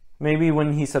 Maybe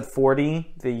when he said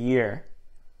 40, the year.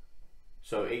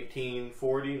 So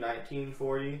 1840,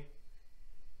 1940?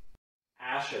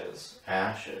 Ashes.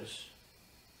 Ashes.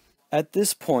 At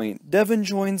this point, Devin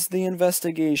joins the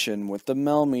investigation with the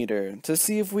Melmeter to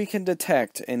see if we can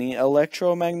detect any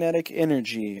electromagnetic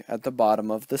energy at the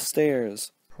bottom of the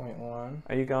stairs. Point 1.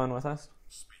 Are you going with us?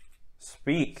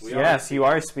 Speak. Yes, you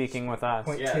are speaking with us.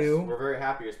 Point 2. We're very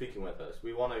happy you're speaking with us.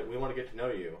 We want to get to know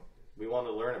you. We want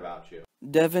to learn about you.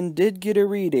 Devin did get a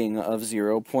reading of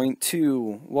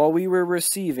 0.2 while we were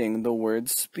receiving the word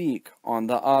speak on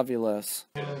the Ovilus.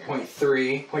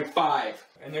 0.3, 0.5.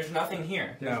 And there's nothing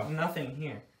here. There's nothing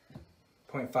here.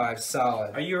 0.5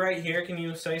 solid. Are you right here? Can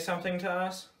you say something to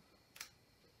us?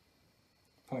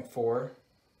 0.4.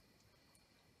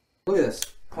 Look at this.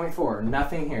 0.4.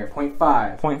 Nothing here.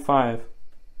 0.5. 0.5.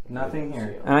 Nothing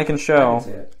here. And I can show. I can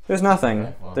see it. There's nothing.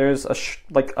 Okay, well. There's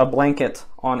like a blanket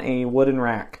on a wooden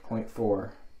rack.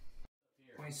 0.4.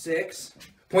 0.6.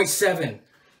 0.7.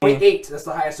 0.8. That's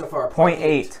the highest so far.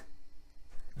 0.8.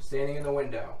 I'm standing in the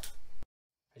window.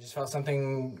 I just felt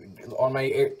something on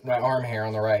my arm hair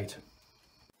on the right.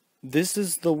 This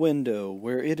is the window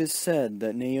where it is said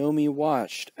that Naomi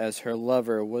watched as her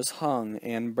lover was hung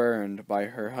and burned by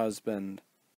her husband.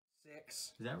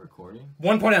 Is that recording?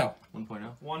 1.0.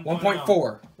 1.0?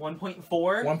 1.4.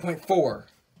 1.4? 1.4.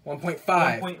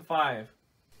 1.5. 1.5.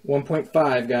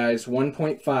 1.5, guys.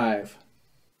 1.5.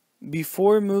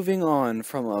 Before moving on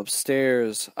from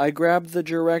upstairs, I grabbed the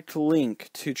direct link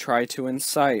to try to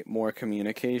incite more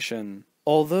communication.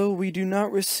 Although we do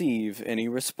not receive any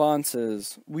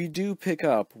responses, we do pick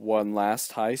up one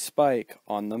last high spike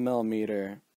on the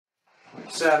Melmeter.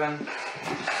 7.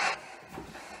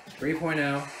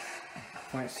 3.0.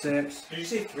 0.6. Did you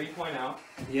say 3.0?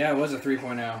 Yeah, it was a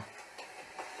 3.0.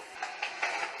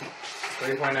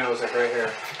 3.0 was like right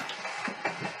here.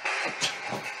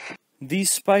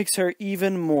 These spikes are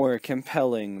even more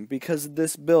compelling because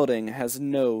this building has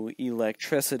no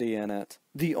electricity in it.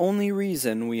 The only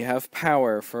reason we have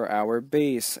power for our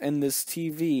base and this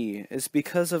TV is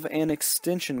because of an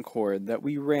extension cord that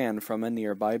we ran from a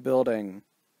nearby building.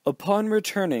 Upon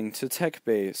returning to Tech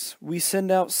Base, we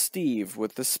send out Steve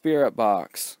with the spirit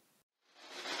box.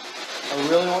 I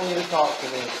really want you to talk to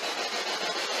me.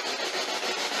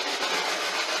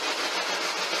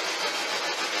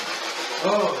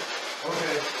 Oh,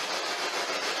 okay.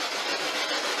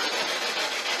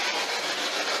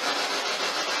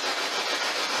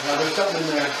 There's something in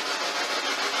there.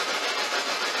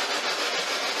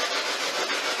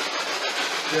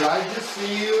 Did I just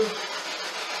see you?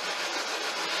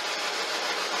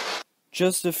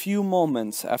 Just a few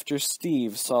moments after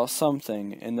Steve saw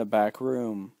something in the back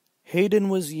room, Hayden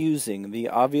was using the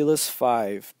Ovilus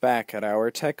 5 back at our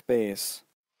tech base.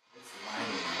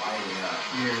 Lighting up.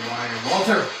 You're wired.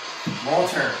 Walter!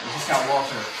 Walter! We just got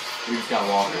Walter. We just got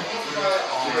Walter.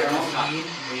 Need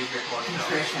major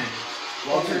contrition.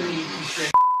 Walter needs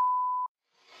contrition.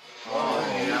 Oh,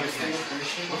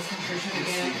 contrition. What's contrition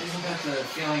again? Isn't that the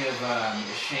feeling of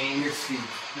shame? You're Steve.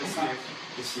 You're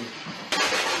Steve.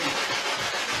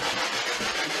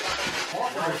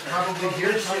 Walter is probably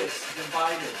malicious,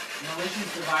 divided. Malicious,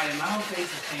 divided. My whole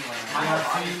face is tingling.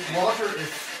 Walter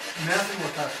is messing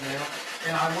with us now,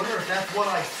 and I wonder if that's what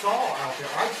I saw out there.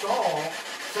 I saw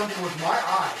something with my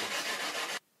eyes.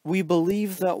 We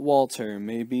believe that Walter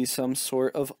may be some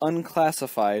sort of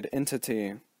unclassified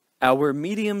entity. Our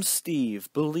medium Steve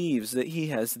believes that he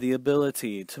has the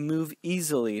ability to move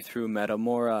easily through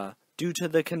Metamora due to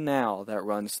the canal that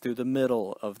runs through the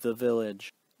middle of the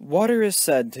village. Water is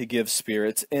said to give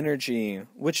spirits energy,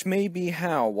 which may be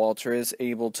how Walter is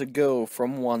able to go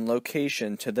from one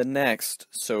location to the next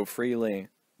so freely.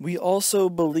 We also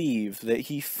believe that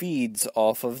he feeds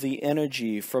off of the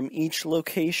energy from each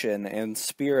location and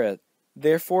spirit.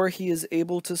 Therefore, he is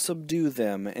able to subdue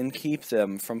them and keep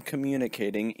them from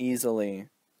communicating easily.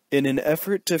 In an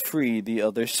effort to free the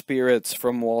other spirits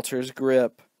from Walter's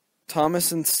grip,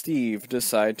 Thomas and Steve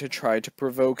decide to try to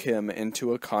provoke him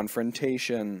into a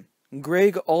confrontation.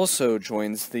 Greg also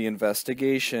joins the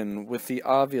investigation with the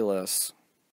Ovilus.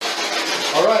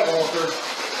 All right, Walter.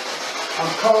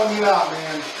 I'm calling you out,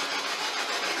 man.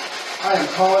 I am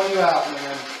calling you out,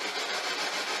 man.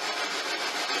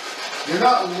 You're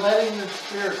not letting the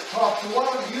spirits talk. So why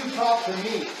don't you talk to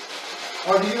me?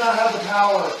 Or do you not have the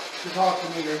power to talk to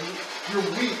me? You're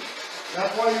weak.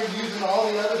 That's why you're using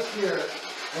all the other spirits.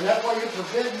 And that's why you're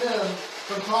preventing them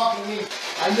from talking to me.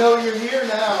 I know you're here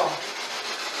now.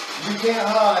 You can't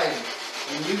hide.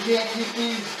 And you can't keep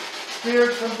these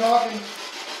spirits from talking.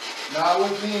 Not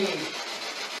with me.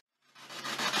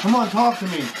 Come on, talk to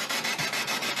me.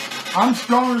 I'm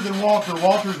stronger than Walter.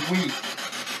 Walter's weak.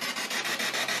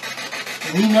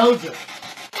 And he knows it.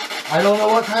 I don't know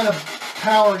what kind of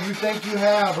power you think you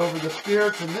have over the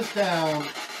spirits in this town.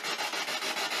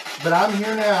 But I'm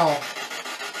here now.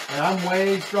 And I'm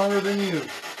way stronger than you.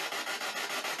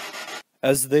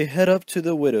 As they head up to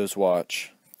the Widow's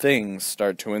Watch, things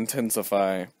start to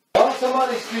intensify. Why don't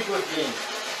somebody speak with me?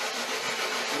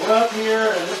 We're up here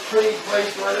in this pretty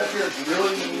place right up here. It's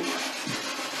really neat.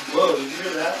 Whoa, did you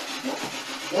hear that?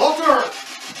 Walter!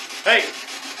 Hey!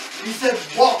 He said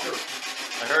Walter.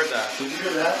 I heard that. Did you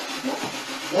hear that?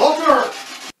 Walter!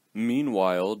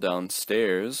 Meanwhile,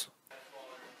 downstairs...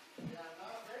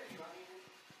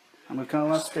 I'm gonna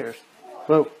come upstairs.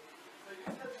 Whoa.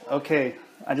 Okay,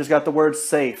 I just got the word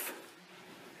safe.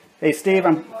 Hey, Steve,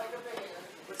 I'm...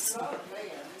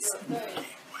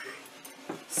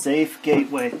 Safe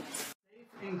gateway. Safe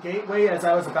and gateway as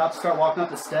I was about to start walking up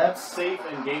the steps. Safe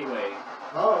and gateway.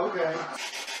 Oh, okay.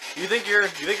 You think you're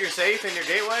safe in your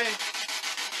gateway?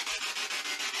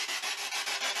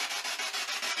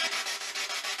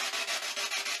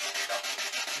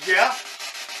 Yeah?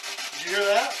 Did you hear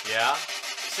that? Yeah.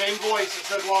 Same voice that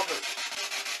said Walter.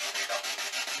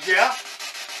 Yeah?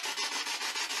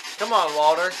 Come on,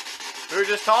 Walter. We were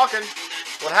just talking.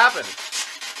 What happened?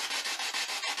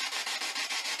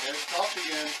 Let's talk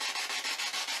again.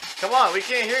 Come on, we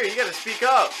can't hear you. You gotta speak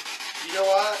up. You know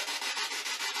what?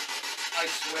 I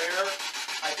swear,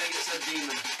 I think it's a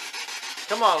demon.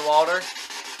 Come on, Walter.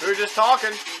 We were just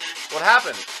talking. What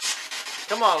happened?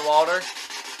 Come on, Walter.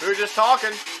 We were just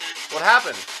talking. What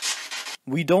happened?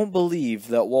 We don't believe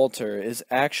that Walter is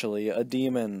actually a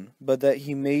demon, but that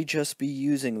he may just be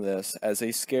using this as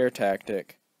a scare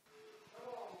tactic.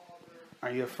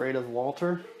 Are you afraid of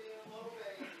Walter?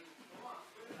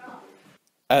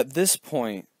 At this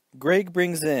point, Greg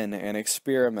brings in an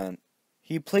experiment.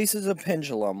 He places a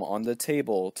pendulum on the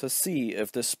table to see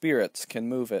if the spirits can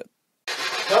move it.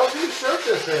 Tell us whose shirt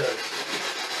this is.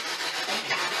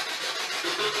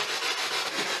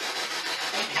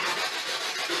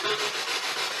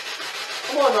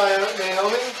 Come on,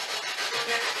 Naomi.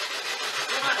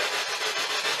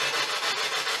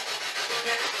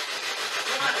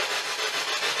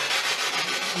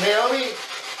 Naomi,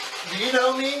 do you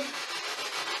know me?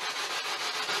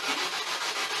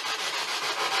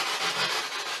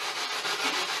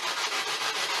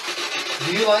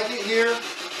 Do you like it here?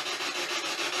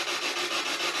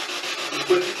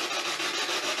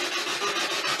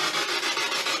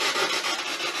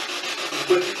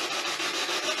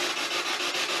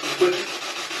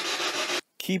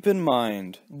 Keep in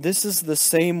mind, this is the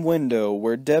same window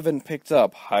where Devin picked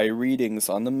up high readings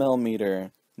on the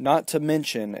millimeter, not to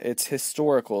mention its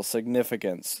historical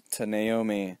significance to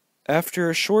Naomi. After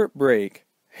a short break,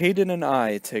 Hayden and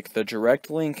I take the direct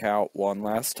link out one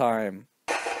last time.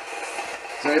 Is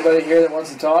there anybody here that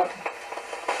wants to talk?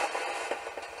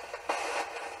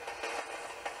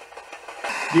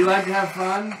 Do you like to have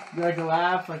fun? Do you like to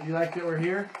laugh? Like, do you like that we're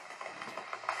here?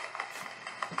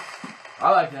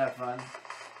 I like to have fun.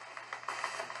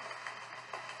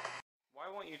 Why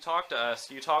won't you talk to us?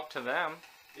 You talk to them.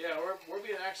 Yeah, we're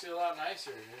being actually a lot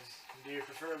nicer. Do you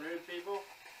prefer rude people?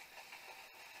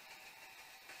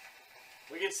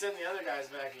 We can send the other guys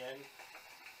back in.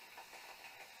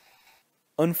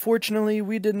 Unfortunately,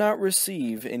 we did not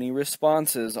receive any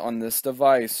responses on this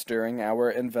device during our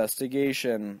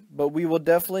investigation, but we will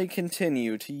definitely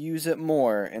continue to use it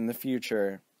more in the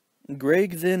future.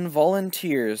 Greg then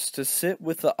volunteers to sit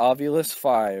with the Ovulus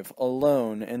 5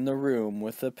 alone in the room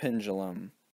with the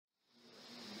pendulum.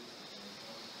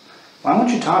 Why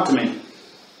won't you talk to me?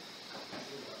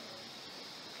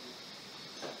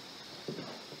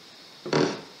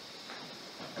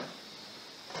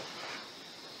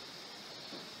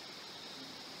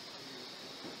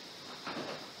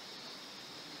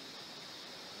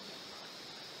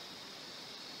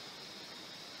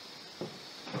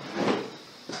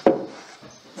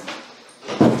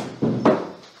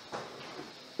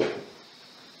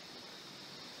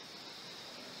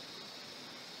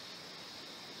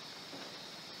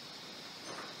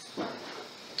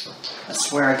 I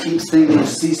swear I keep thinking I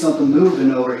see something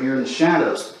moving over here in the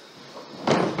shadows.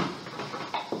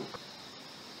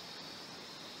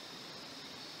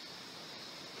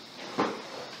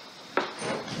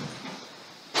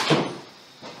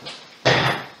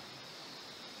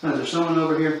 Is there someone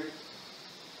over here?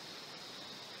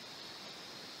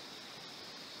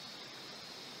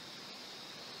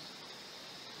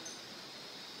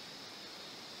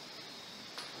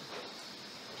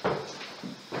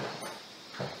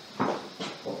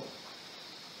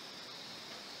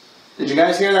 Did you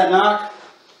guys hear that knock?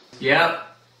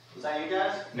 Yep. Was that you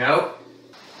guys? Nope.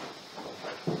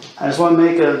 I just want to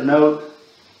make a note.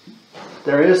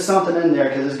 There is something in there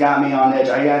because it's got me on edge.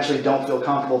 I actually don't feel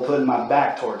comfortable putting my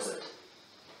back towards it.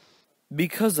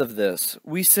 Because of this,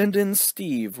 we send in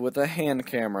Steve with a hand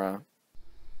camera.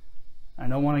 I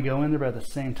don't want to go in there, but at the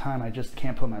same time, I just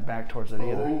can't put my back towards it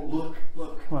either. Oh,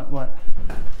 look, look. What?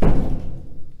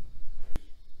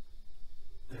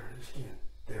 There it is again.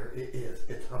 There it is.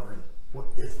 It's hovering. What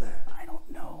is that? I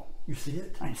don't know. You see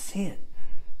it? I see it.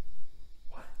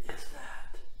 What is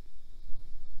that?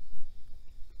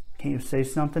 Can you say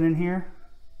something in here?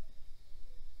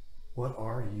 What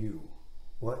are you?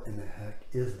 What in the heck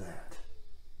is that?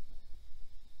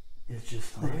 It's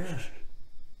just there.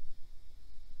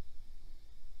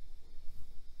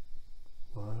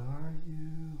 What are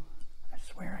you? I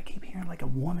swear I keep hearing like a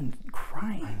woman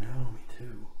crying. I know, me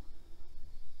too.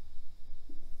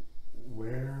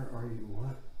 Where are you?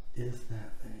 What is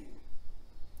that thing?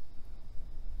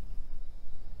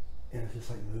 And it's just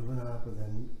like moving up and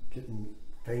then getting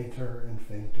fainter and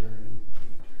fainter and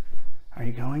fainter. Are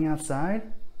you going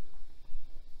outside?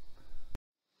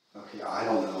 Okay, I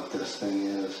don't know what this thing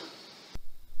is.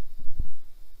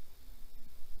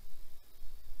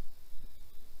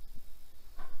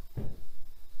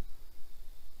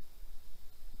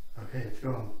 Okay, it's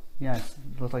gone. Yeah, it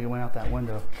looked like it went out that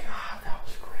window. God, that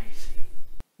was crazy.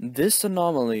 This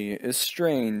anomaly is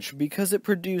strange because it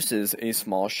produces a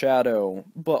small shadow,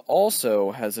 but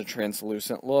also has a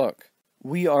translucent look.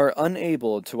 We are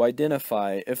unable to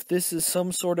identify if this is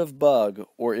some sort of bug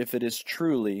or if it is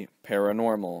truly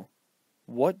paranormal.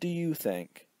 What do you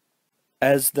think?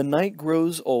 As the night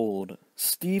grows old,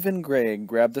 Steve and Greg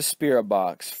grab the spirit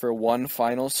box for one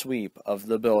final sweep of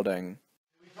the building.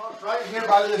 We talked right here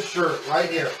by this shirt, right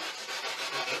here.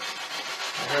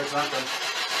 I heard something.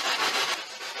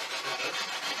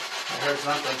 I heard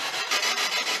something.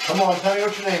 Come on, tell me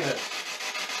what your name is.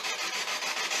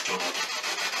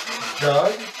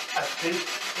 Doug? I think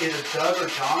either Doug or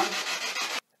John.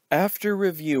 After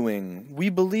reviewing, we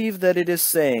believe that it is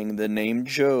saying the name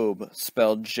Job,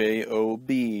 spelled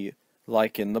J-O-B,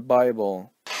 like in the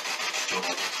Bible.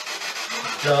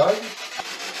 Doug?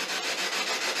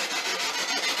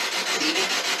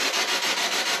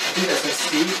 I think that says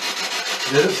Steve.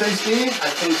 Did it say Steve? I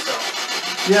think so.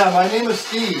 Yeah, my name is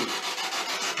Steve.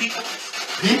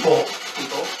 People?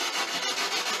 People.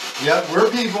 Yep, we're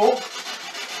people.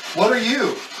 What are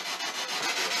you?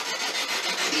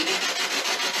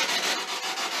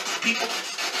 People.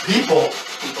 People?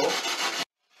 People.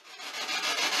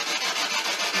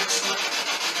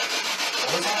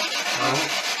 What's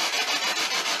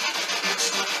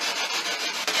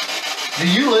Do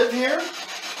you live here?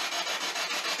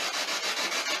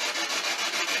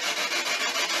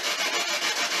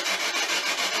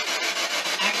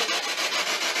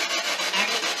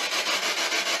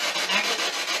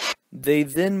 They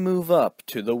then move up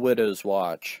to the Widow's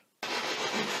Watch.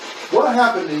 What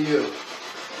happened to you?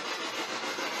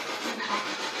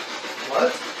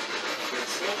 What?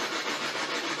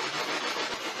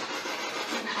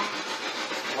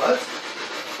 What?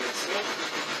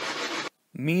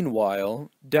 Meanwhile,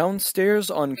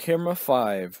 downstairs on camera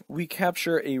 5, we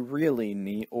capture a really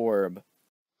neat orb.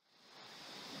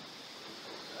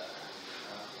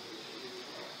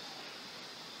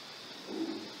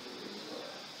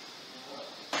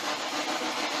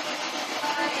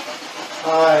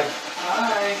 Hi.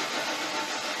 Hi.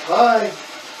 Hi.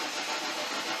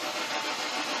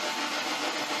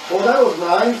 Well, that was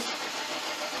nice.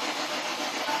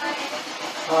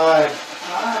 Hi.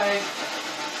 Hi.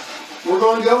 We're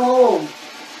going to go home.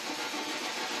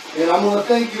 And I'm going to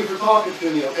thank you for talking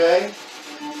to me, okay?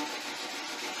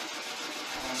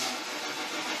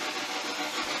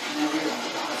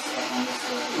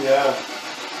 Yeah.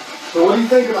 So what do you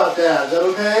think about that? Is that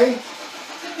okay?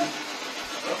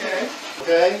 Okay.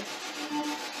 Okay?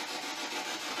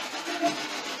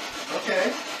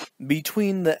 Okay.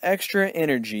 Between the extra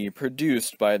energy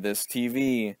produced by this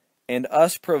TV and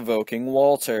us provoking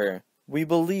Walter, we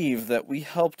believe that we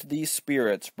helped these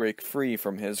spirits break free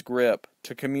from his grip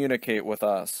to communicate with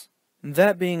us.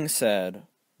 That being said,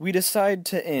 we decide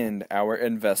to end our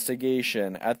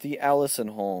investigation at the Allison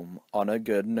home on a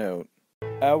good note.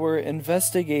 Our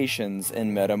investigations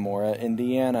in Metamora,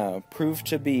 Indiana proved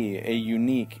to be a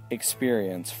unique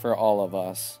experience for all of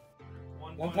us.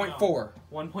 1.4.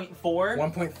 1.4?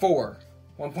 1.4.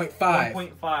 1.5.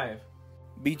 1.5.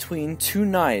 Between 2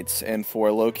 nights and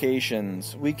 4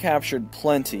 locations, we captured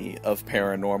plenty of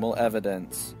paranormal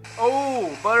evidence.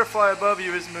 Oh, butterfly above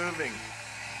you is moving.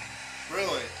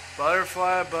 Really?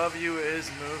 Butterfly above you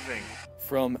is moving.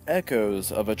 From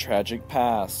echoes of a tragic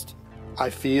past,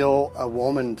 I feel a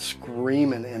woman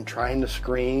screaming and trying to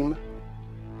scream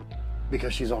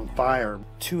because she's on fire,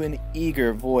 to an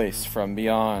eager voice from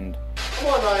beyond. Come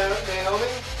on, Naomi.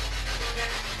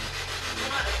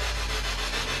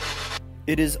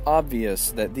 It is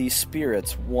obvious that these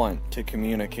spirits want to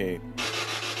communicate.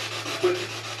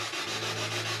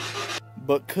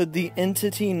 But could the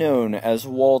entity known as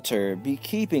Walter be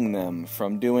keeping them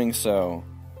from doing so?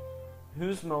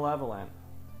 Who's malevolent?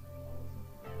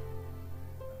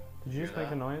 Did you just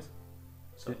make a noise?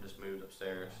 Something just moved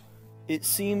upstairs. It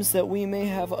seems that we may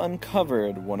have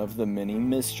uncovered one of the many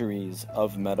mysteries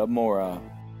of Metamora.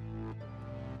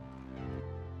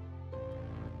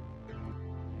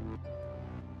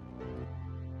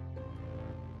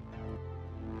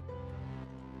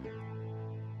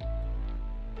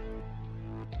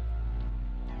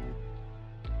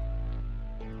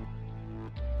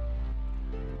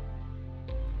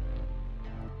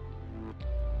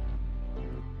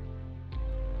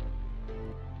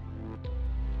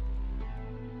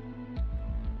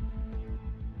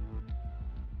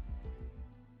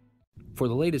 For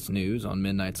the latest news on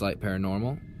Midnight's Light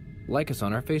Paranormal, like us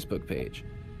on our Facebook page,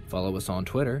 follow us on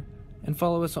Twitter, and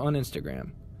follow us on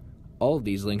Instagram. All of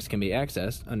these links can be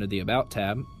accessed under the About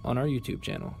tab on our YouTube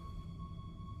channel.